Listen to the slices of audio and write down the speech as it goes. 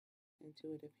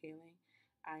Intuitive Healing.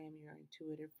 I am your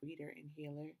intuitive reader and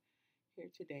healer, here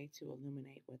today to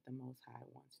illuminate what the Most High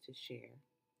wants to share.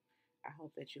 I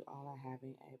hope that you all are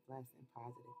having a blessed and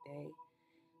positive day.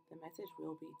 The message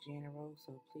will be general,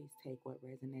 so please take what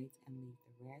resonates and leave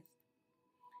the rest.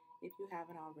 If you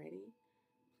haven't already,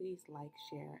 please like,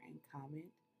 share, and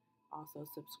comment. Also,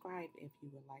 subscribe if you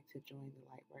would like to join the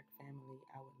Lightwork family.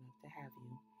 I would love to have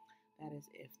you. That is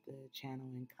if the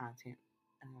channel and content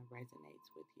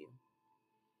resonates with you.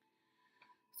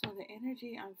 So the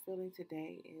energy I'm feeling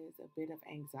today is a bit of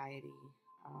anxiety.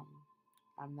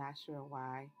 I'm not sure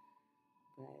why,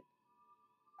 but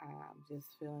I'm just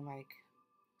feeling like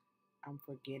I'm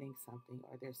forgetting something,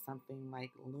 or there's something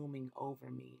like looming over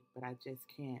me, but I just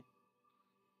can't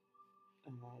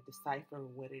decipher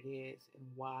what it is and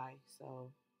why.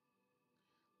 So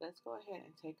let's go ahead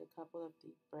and take a couple of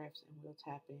deep breaths and we'll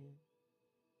tap in.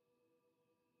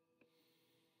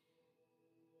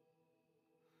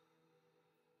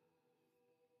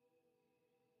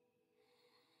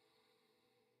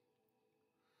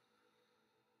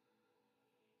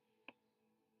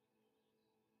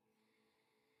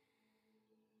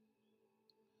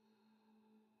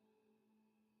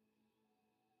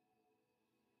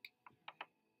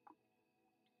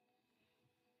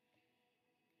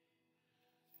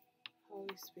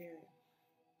 Holy Spirit,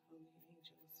 holy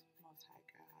angels, Most High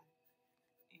God,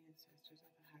 ancestors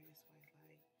of the highest white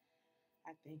light,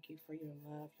 I thank you for your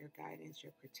love, your guidance,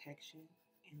 your protection,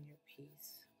 and your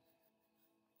peace.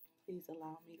 Please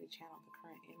allow me to channel the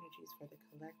current energies for the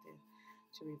collective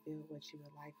to reveal what you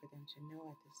would like for them to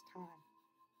know at this time.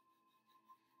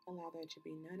 Allow there to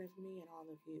be none of me and all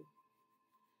of you.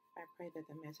 I pray that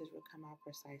the message will come out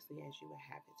precisely as you would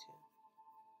have it to.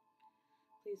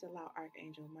 Please allow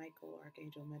Archangel Michael,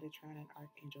 Archangel Metatron, and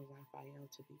Archangel Raphael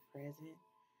to be present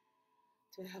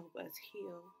to help us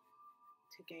heal,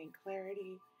 to gain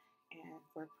clarity, and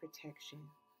for protection.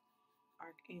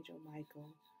 Archangel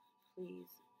Michael,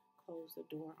 please close the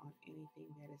door on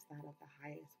anything that is not of the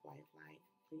highest white light.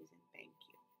 Please and thank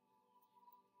you.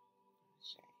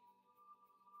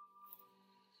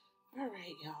 All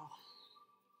right, y'all.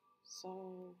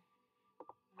 So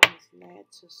I was led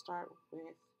to start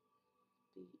with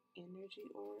the energy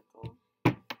oracle.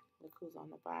 Look who's on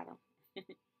the bottom.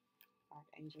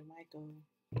 Archangel Michael.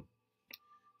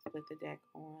 Split the deck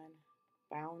on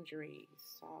boundaries.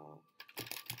 So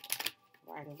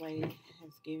right away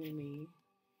it's giving me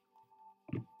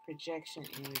projection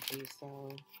energy.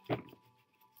 So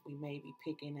we may be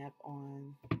picking up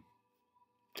on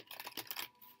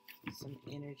some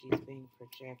energies being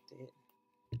projected.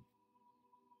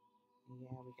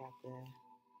 Yeah, we got the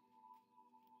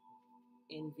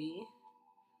envy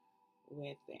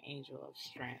with the angel of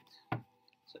strength.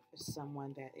 So there's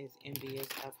someone that is envious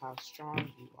of how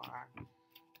strong you are,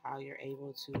 how you're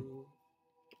able to,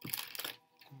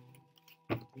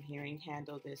 I'm hearing,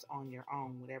 handle this on your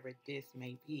own, whatever this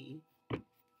may be. Okay,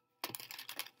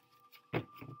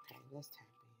 let's tap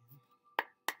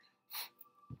in.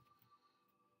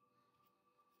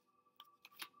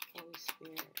 Holy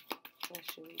Spirit, what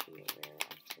should we be aware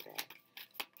of today?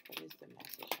 What is the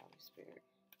message, Holy Spirit?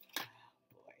 Oh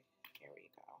boy, here we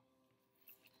go.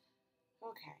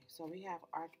 Okay, so we have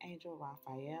Archangel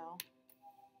Raphael.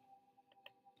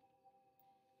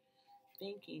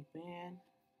 Thinking man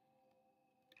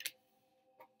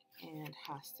and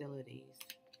hostilities.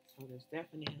 So there's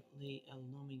definitely a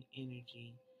looming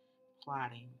energy,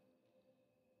 plotting.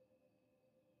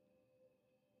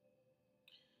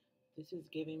 This is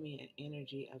giving me an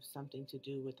energy of something to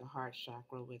do with the heart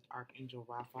chakra with Archangel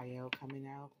Raphael coming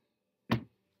out.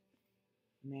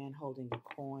 Man holding a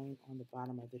coin on the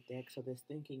bottom of the deck. So this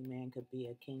thinking man could be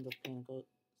a King of Pentacles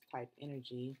type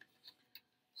energy.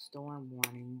 Storm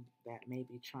warning that may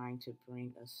be trying to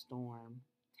bring a storm.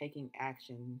 Taking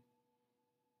action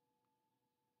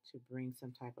to bring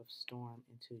some type of storm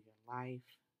into your life.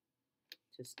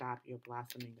 To stop your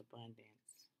blossoming abundance.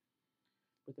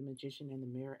 With the Magician in the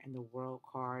Mirror and the World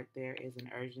card, there is an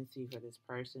urgency for this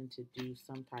person to do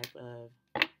some type of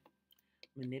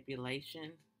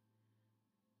manipulation.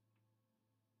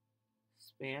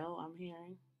 Spell, I'm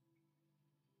hearing.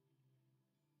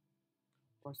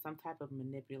 Or some type of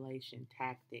manipulation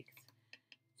tactics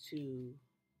to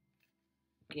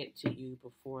get to you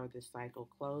before the cycle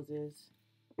closes.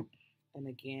 And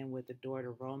again, with the door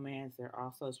to romance, they're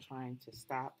also trying to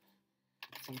stop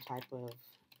some type of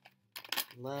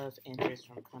love interest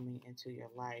from coming into your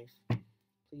life.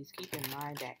 Please keep in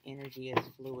mind that energy is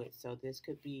fluid. So this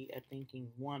could be a thinking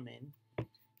woman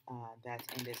that's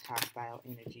in this hostile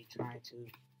energy trying to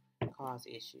cause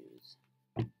issues.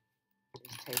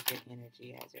 Just take the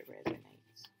energy as it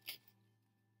resonates.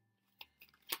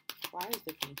 Why is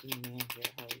the thinking man here,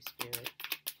 Holy Spirit?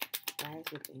 Why is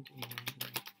the thinking man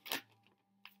here?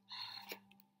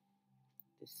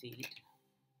 Deceit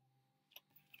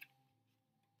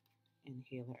and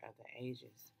healer of the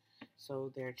ages.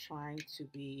 So they're trying to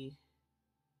be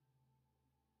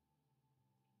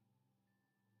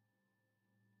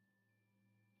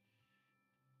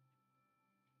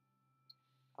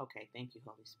okay. Thank you,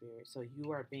 Holy Spirit. So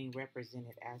you are being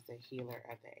represented as the healer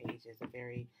of the ages, a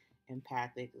very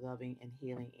empathic, loving, and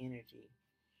healing energy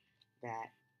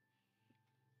that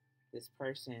this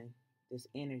person, this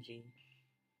energy,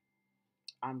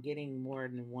 I'm getting more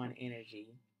than one energy.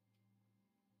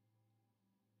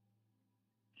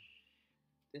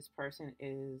 This person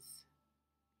is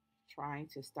trying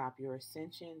to stop your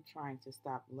ascension, trying to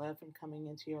stop love from coming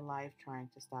into your life, trying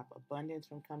to stop abundance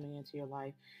from coming into your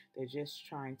life. They're just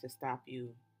trying to stop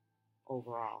you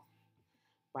overall.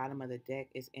 Bottom of the deck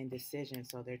is indecision,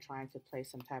 so they're trying to play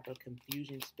some type of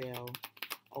confusion spell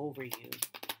over you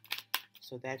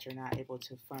so that you're not able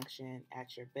to function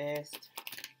at your best.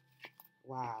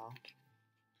 Wow.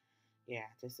 Yeah,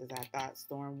 just as I thought,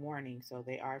 storm warning. So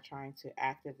they are trying to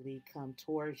actively come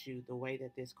towards you the way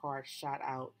that this card shot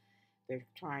out. They're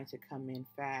trying to come in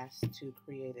fast to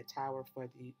create a tower for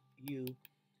you.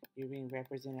 You're being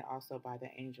represented also by the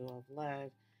angel of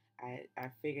love. I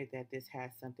figured that this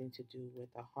has something to do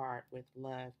with the heart, with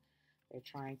love. They're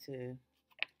trying to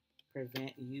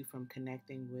prevent you from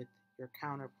connecting with your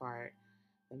counterpart,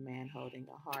 the man holding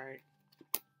a heart.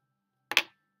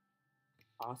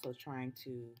 Also trying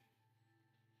to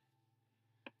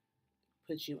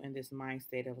put you in this mind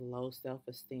state of low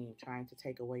self-esteem, trying to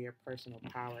take away your personal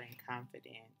power and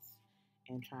confidence,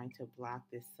 and trying to block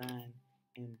this sun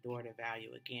and daughter value.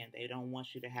 Again, they don't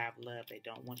want you to have love. They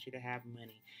don't want you to have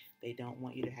money. They don't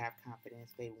want you to have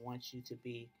confidence. They want you to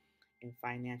be in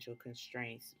financial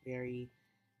constraints, very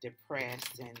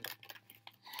depressed and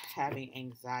having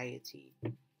anxiety.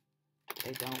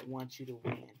 They don't want you to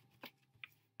win.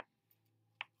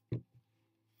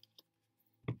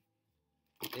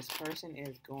 This person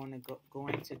is going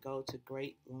to go to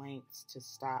great lengths to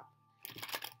stop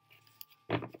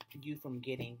you from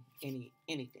getting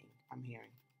anything. I'm hearing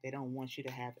they don't want you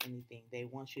to have anything. They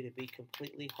want you to be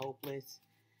completely hopeless,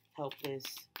 helpless,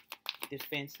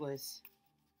 defenseless.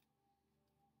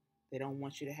 They don't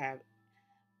want you to have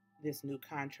this new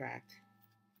contract.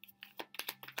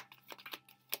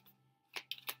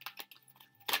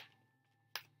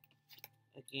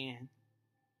 Again,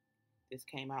 this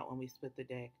came out when we split the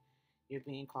deck. You're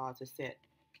being called to set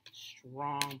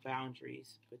strong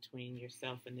boundaries between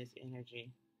yourself and this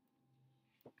energy.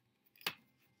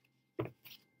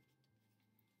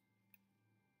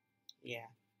 Yeah,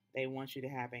 they want you to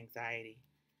have anxiety.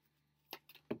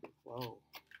 Whoa.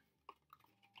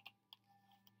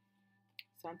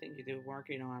 Something you're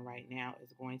working on right now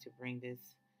is going to bring this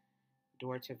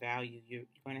door to value. You're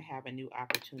going to have a new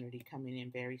opportunity coming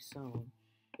in very soon,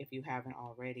 if you haven't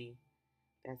already,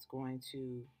 that's going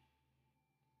to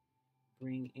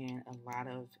bring in a lot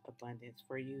of abundance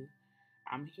for you.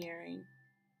 I'm hearing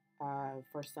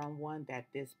for someone that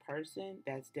this person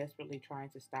that's desperately trying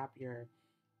to stop your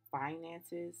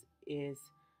finances is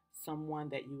someone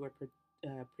that you were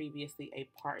previously a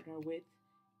partner with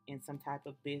in some type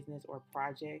of business or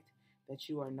project that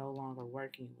you are no longer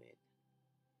working with.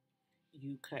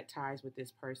 You cut ties with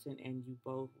this person and you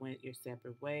both went your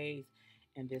separate ways,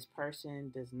 and this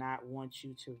person does not want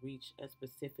you to reach a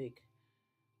specific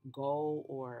goal,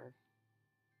 or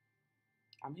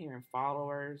I'm hearing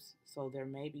followers. So there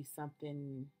may be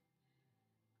something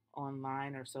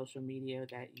online or social media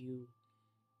that you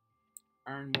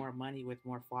earn more money with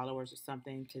more followers or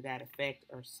something to that effect,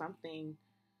 or something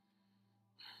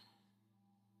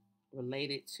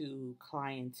related to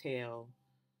clientele,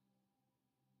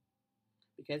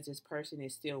 because this person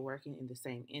is still working in the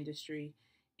same industry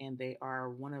and they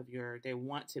are they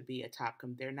want to be a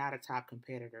they're not a top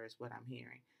competitor is what I'm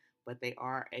hearing, but they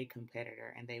are a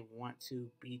competitor and they want to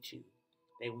beat you.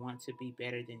 They want to be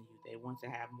better than you. They want to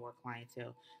have more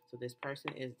clientele. So this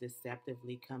person is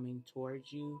deceptively coming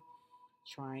towards you,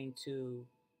 trying to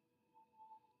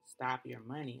stop your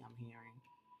money, I'm hearing.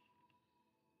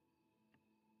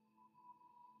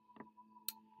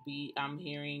 I'm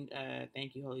hearing,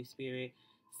 thank you, Holy Spirit,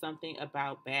 something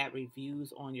about bad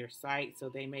reviews on your site. So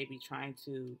they may be trying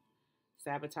to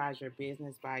sabotage your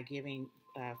business by giving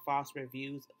false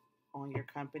reviews on your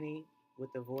company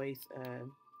with the voice,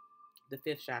 the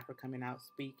fifth chakra coming out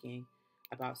speaking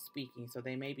about speaking. So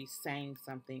they may be saying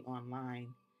something online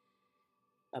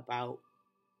about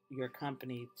your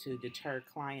company to deter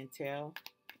clientele.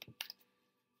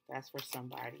 That's for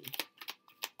somebody.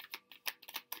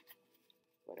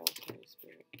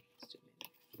 Spirit. It's too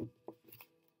many.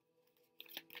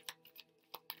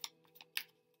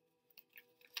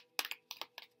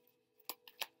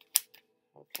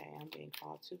 Okay, I'm being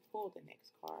called to pull the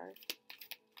next card.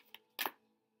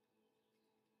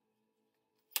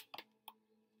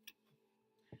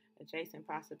 Adjacent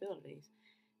possibilities.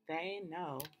 They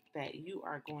know that you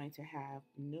are going to have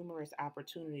numerous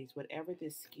opportunities. Whatever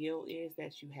this skill is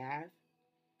that you have,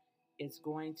 it's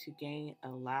going to gain a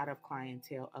lot of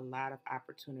clientele, a lot of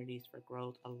opportunities for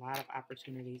growth, a lot of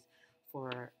opportunities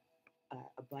for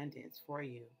abundance for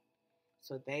you.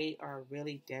 So they are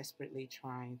really desperately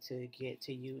trying to get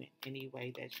to you in any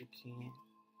way that you can.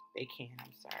 They can,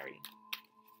 I'm sorry.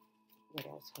 What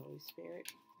else, Holy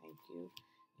Spirit? Thank you.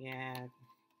 Yeah,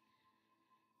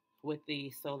 with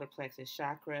the solar plexus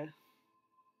chakra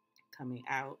coming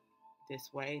out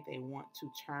this way, they want to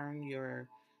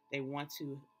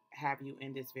have you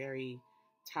in this very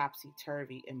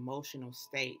topsy-turvy emotional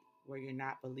state where you're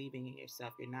not believing in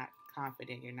yourself, you're not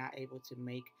confident, you're not able to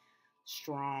make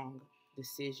strong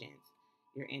decisions.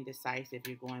 You're indecisive,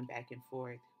 you're going back and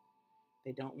forth.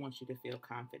 They don't want you to feel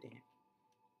confident.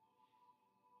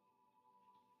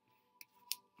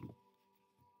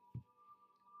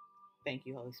 Thank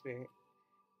you, Holy Spirit.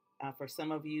 For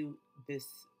some of you,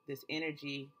 this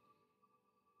energy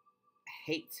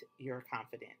hates your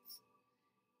confidence.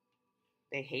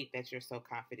 They hate that you're so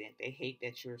confident. They hate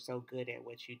that you're so good at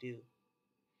what you do.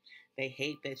 They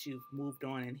hate that you've moved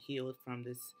on and healed from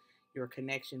your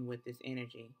connection with this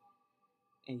energy,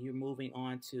 and you're moving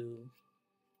on to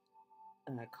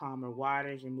calmer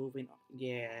waters. You're moving,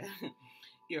 yeah.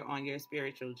 You're on your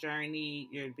spiritual journey.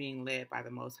 You're being led by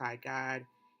the Most High God,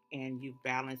 and you've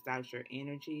balanced out your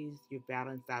energies. You've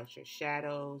balanced out your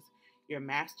shadows. You're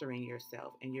mastering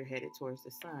yourself, and you're headed towards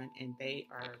the sun. And they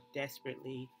are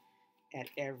desperately, at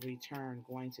every turn,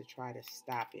 going to try to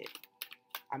stop it.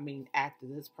 I mean, after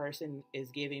this person is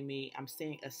giving me, I'm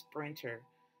seeing a sprinter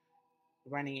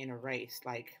running in a race,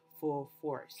 like full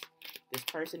force. This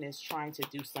person is trying to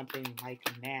do something like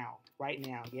now, right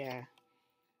now. Yeah,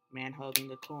 man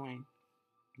holding a coin.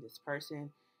 This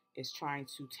person is trying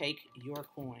to take your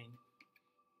coin.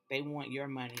 They want your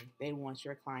money. They want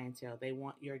your clientele. They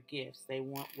want your gifts. They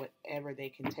want whatever they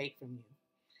can take from you.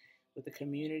 With the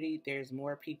community, there's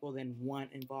more people than one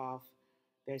involved.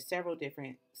 There's several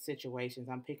different situations.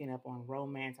 I'm picking up on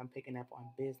romance. I'm picking up on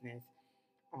business.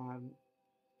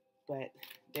 But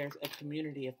there's a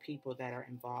community of people that are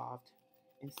involved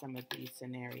in some of these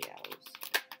scenarios.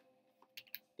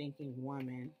 Thinking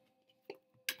woman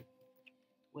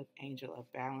with angel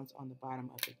of balance on the bottom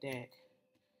of the deck.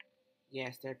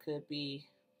 Yes, there could be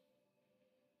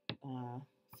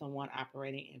someone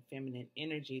operating in feminine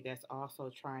energy that's also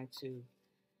trying to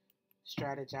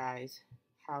strategize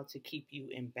how to keep you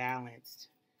imbalanced.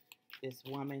 This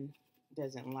woman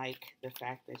doesn't like the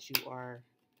fact that you are,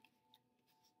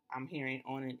 I'm hearing,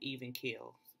 on an even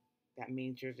keel. That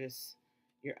means you're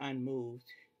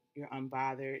unmoved, you're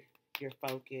unbothered, you're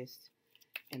focused,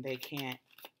 and they can't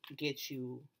get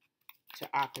you to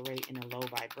operate in a low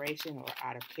vibration or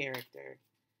out of character.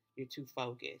 You're too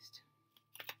focused.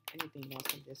 Anything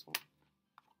else in this one?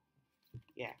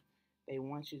 Yeah, they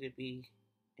want you to be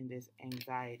in this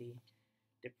anxiety,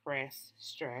 depressed,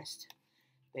 stressed.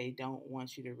 They don't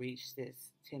want you to reach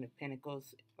this Ten of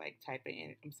Pentacles, like type of,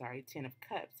 Ten of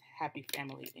Cups, happy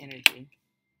family energy.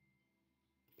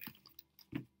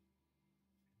 Okay.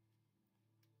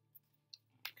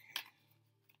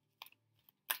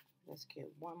 Let's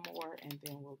get one more and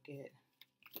then we'll get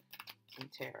some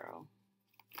tarot.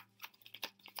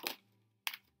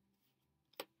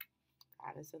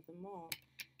 Goddess of the Moon.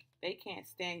 They can't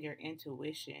stand your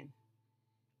intuition.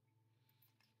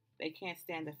 They can't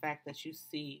stand the fact that you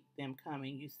see them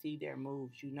coming. You see their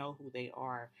moves. You know who they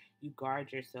are. You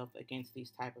guard yourself against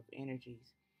these type of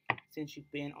energies. Since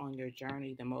you've been on your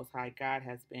journey, the Most High God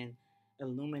has been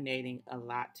illuminating a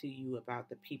lot to you about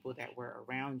the people that were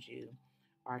around you.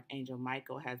 Archangel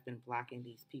Michael has been blocking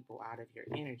these people out of your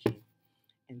energy.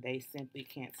 And they simply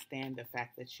can't stand the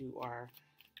fact that you are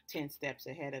 10 steps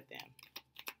ahead of them.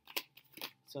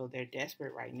 So they're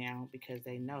desperate right now because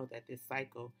they know that this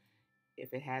cycle,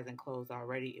 if it hasn't closed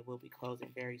already, it will be closing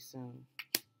very soon.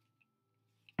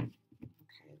 Okay,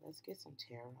 let's get some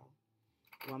tarot.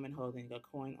 Woman holding a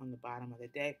coin on the bottom of the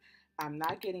deck. I'm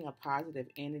not getting a positive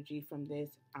energy from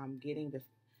this. I'm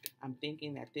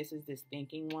thinking that this is this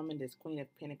thinking woman, this Queen of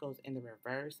Pentacles in the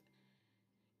reverse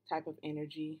type of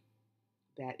energy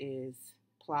that is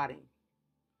plotting,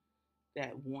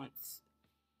 that wants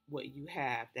what you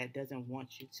have, that doesn't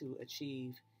want you to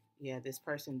achieve. Yeah, this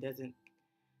person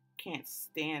can't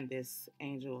stand this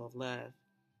angel of love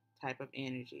type of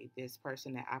energy. This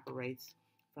person that operates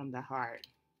from the heart.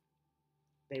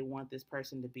 They want this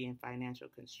person to be in financial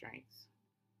constraints.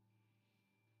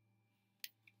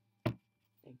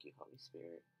 Thank you, Holy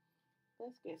Spirit.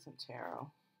 Let's get some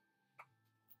tarot.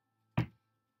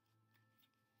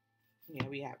 Yeah,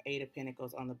 we have Eight of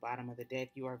Pentacles on the bottom of the deck.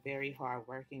 You are very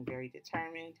hardworking, very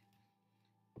determined.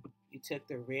 You took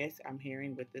the risk, I'm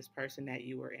hearing, with this person that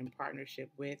you were in partnership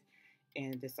with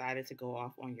and decided to go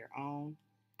off on your own.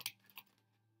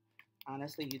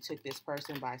 Honestly, you took this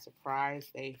person by surprise.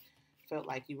 They felt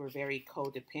like you were very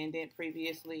codependent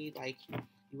previously, like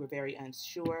you were very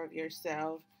unsure of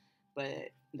yourself, but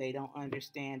they don't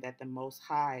understand that the Most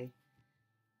High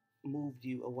moved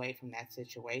you away from that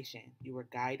situation. You were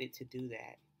guided to do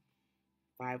that.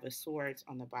 Five of Swords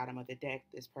on the bottom of the deck.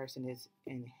 This person is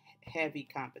in heavy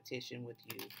competition with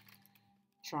you,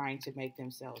 trying to make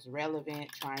themselves relevant,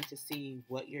 trying to see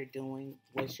what you're doing,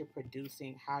 what you're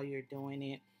producing, how you're doing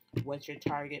it, what your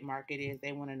target market is.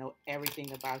 They want to know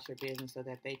everything about your business so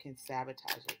that they can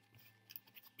sabotage it.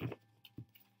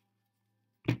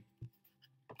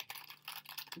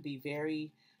 Be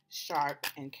very sharp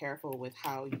and careful with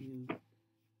how you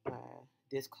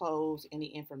disclose any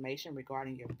information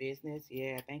regarding your business.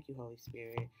 Yeah, thank you, Holy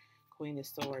Spirit. Queen of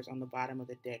Swords on the bottom of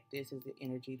the deck. This is the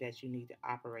energy that you need to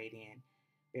operate in.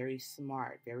 Very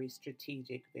smart, very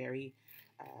strategic, very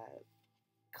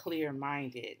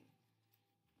clear-minded,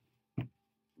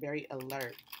 very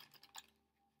alert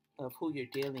of who you're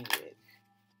dealing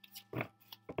with.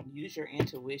 Use your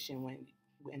intuition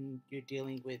when you're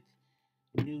dealing with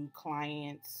new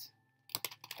clients.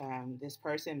 This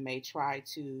person may try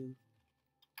to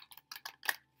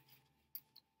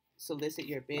solicit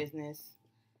your business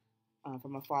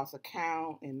from a false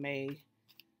account and may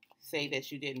say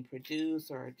that you didn't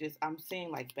produce, or just, I'm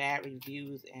seeing like bad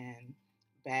reviews and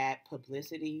bad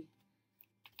publicity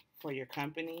for your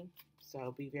company.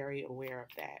 So be very aware of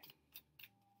that.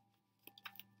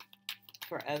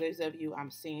 For others of you,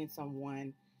 I'm seeing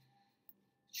someone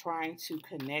trying to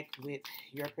connect with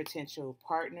your potential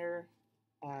partner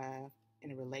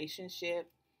in a relationship,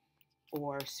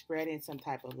 or spreading some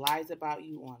type of lies about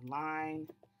you online,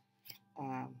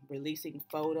 releasing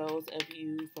photos of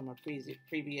you from a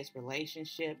previous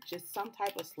relationship, just some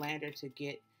type of slander to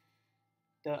get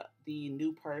the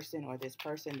new person or this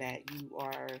person that you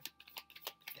are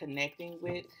connecting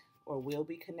with or will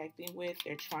be connecting with.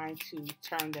 They're trying to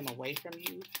turn them away from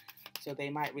you. So they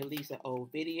might release an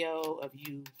old video of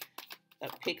you,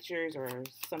 pictures or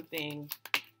something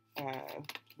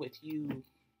with you.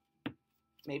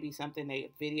 Maybe a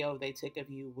video they took of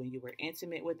you when you were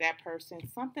intimate with that person,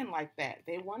 something like that.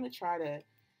 They want to try to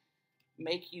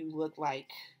make you look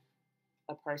like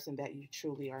a person that you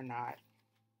truly are not.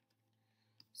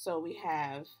 So we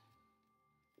have,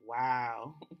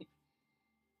 wow.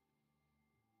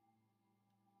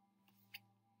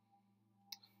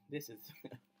 This is,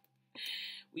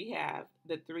 we have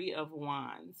the Three of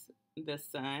Wands, the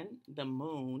Sun, the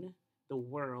Moon, the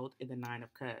World, and the Nine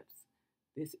of Cups.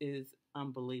 This is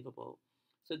unbelievable.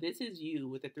 So this is you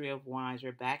with the Three of Wands.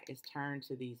 Your back is turned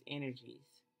to these energies.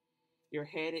 You're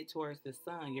headed towards the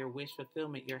sun, your wish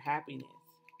fulfillment, your happiness.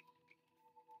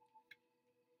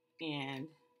 And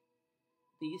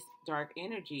these dark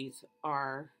energies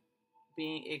are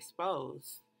being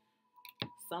exposed,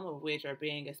 some of which are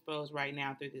being exposed right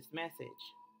now through this message.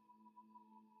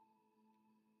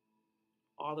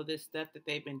 All of this stuff that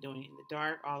they've been doing in the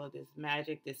dark, all of this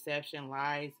magic, deception,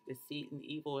 lies, deceit, and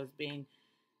evil is being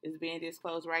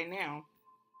disclosed right now.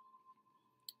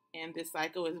 And this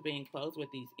cycle is being closed with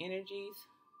these energies.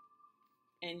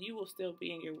 And you will still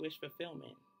be in your wish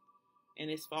fulfillment.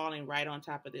 And it's falling right on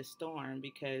top of this storm,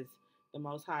 because the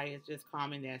Most High is just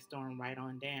calming that storm right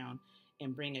on down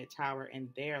and bring a tower in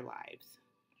their lives.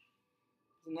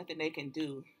 There's nothing they can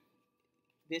do.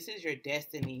 This is your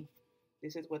destiny.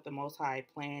 This is what the Most High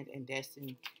planned and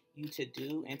destined you to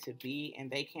do and to be, and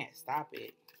they can't stop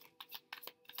it.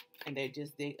 And they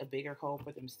just dig a bigger hole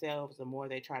for themselves the more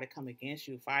they try to come against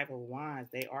you. Five of Wands,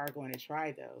 they are going to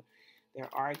try, though.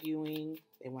 They're arguing.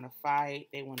 They want to fight.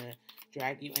 They want to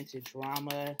drag you into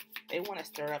drama. They want to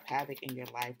stir up havoc in your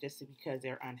life just because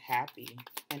they're unhappy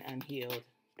and unhealed.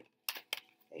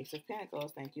 Ace of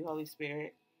Pentacles. Thank you, Holy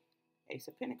Spirit. Ace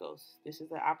of Pentacles. This is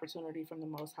the opportunity from the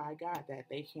Most High God that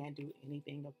they can't do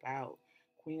anything about.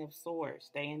 Queen of Swords.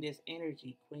 Stay in this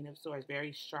energy. Queen of Swords.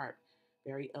 Very sharp.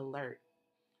 Very alert.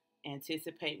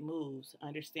 Anticipate moves.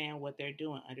 Understand what they're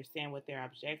doing. Understand what their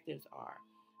objectives are.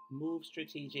 Move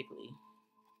strategically.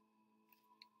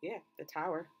 Yeah, the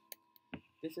Tower.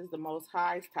 This is the Most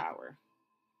High's tower.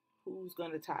 Who's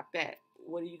going to top that?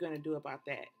 What are you going to do about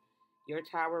that? Your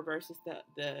tower versus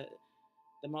the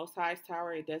Most High's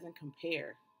tower, it doesn't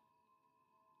compare.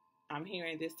 I'm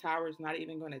hearing this tower is not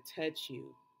even going to touch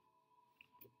you,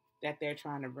 that they're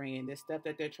trying to bring in. This stuff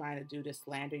that they're trying to do to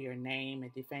slander your name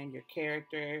and defame your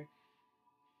character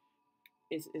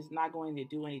is not going to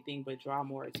do anything but draw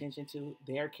more attention to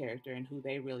their character and who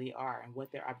they really are and what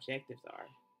their objectives are.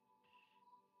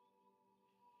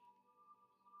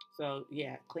 So,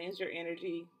 yeah, cleanse your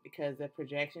energy because the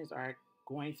projections are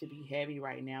going to be heavy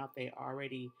right now if they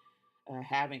already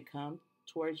haven't come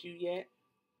towards you yet.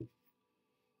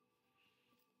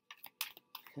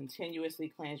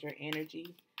 Continuously cleanse your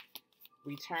energy.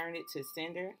 Return it to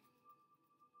sender.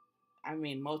 I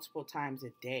mean, multiple times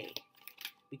a day.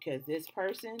 Because this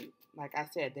person, like I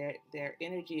said, their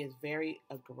energy is very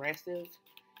aggressive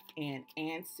and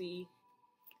antsy.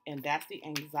 And that's the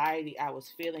anxiety I was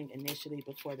feeling initially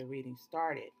before the reading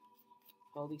started.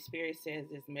 Holy Spirit says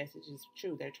this message is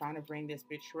true. They're trying to bring this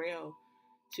betrayal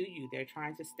to you. They're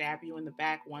trying to stab you in the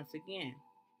back once again.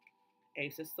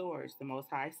 Ace of Swords. The Most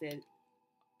High said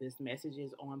this message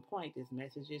is on point. This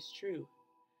message is true.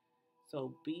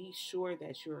 So be sure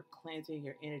that you're cleansing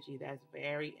your energy. That's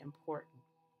very important.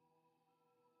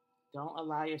 Don't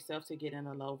allow yourself to get in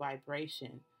a low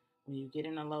vibration. When you get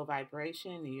in a low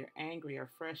vibration and you're angry or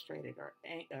frustrated or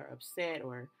upset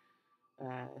or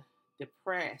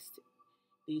depressed,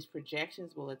 these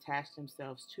projections will attach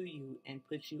themselves to you and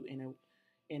put you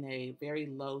in a very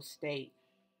low state.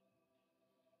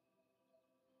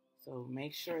 So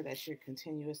make sure that you're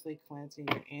continuously cleansing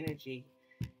your energy.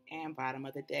 And bottom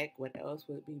of the deck, what else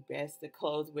would be best to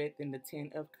close with than the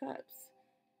Ten of Cups?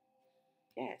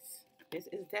 Yes, this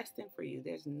is destined for you.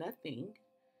 There's nothing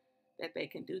that they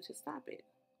can do to stop it.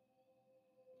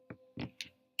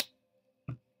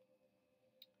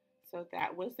 So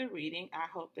that was the reading. I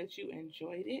hope that you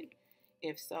enjoyed it.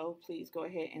 If so, please go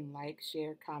ahead and like,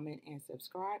 share, comment, and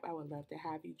subscribe. I would love to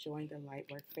have you join the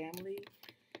Lightwork family.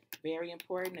 Very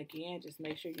important. Again, just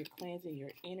make sure you're cleansing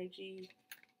your energy.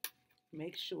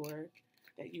 Make sure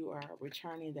that you are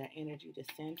returning that energy to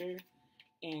sender.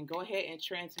 And go ahead and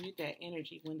transmute that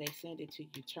energy when they send it to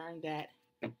you. Turn that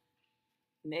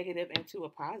negative into a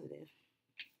positive.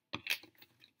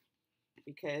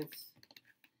 Because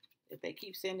if they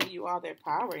keep sending you all their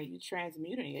power and you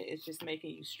transmuting it, it's just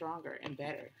making you stronger and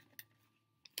better.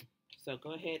 So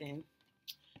go ahead and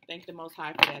thank the Most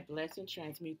High for that blessing.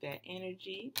 Transmute that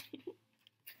energy.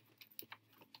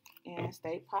 And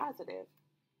stay positive.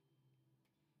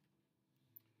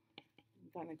 I'm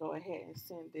going to go ahead and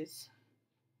send this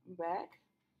back.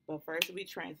 But first we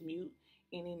transmute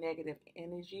any negative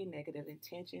energy, negative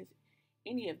intentions,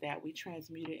 any of that, we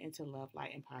transmute it into love,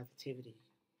 light, and positivity.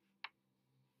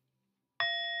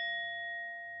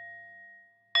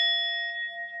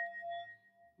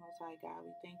 Most High God,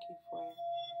 we thank you for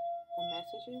the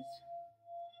messages.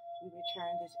 We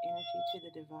return this energy to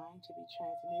the divine to be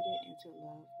transmuted into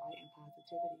love, light, and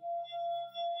positivity.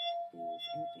 Please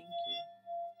and thank you.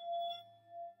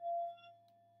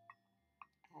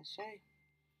 Ashe.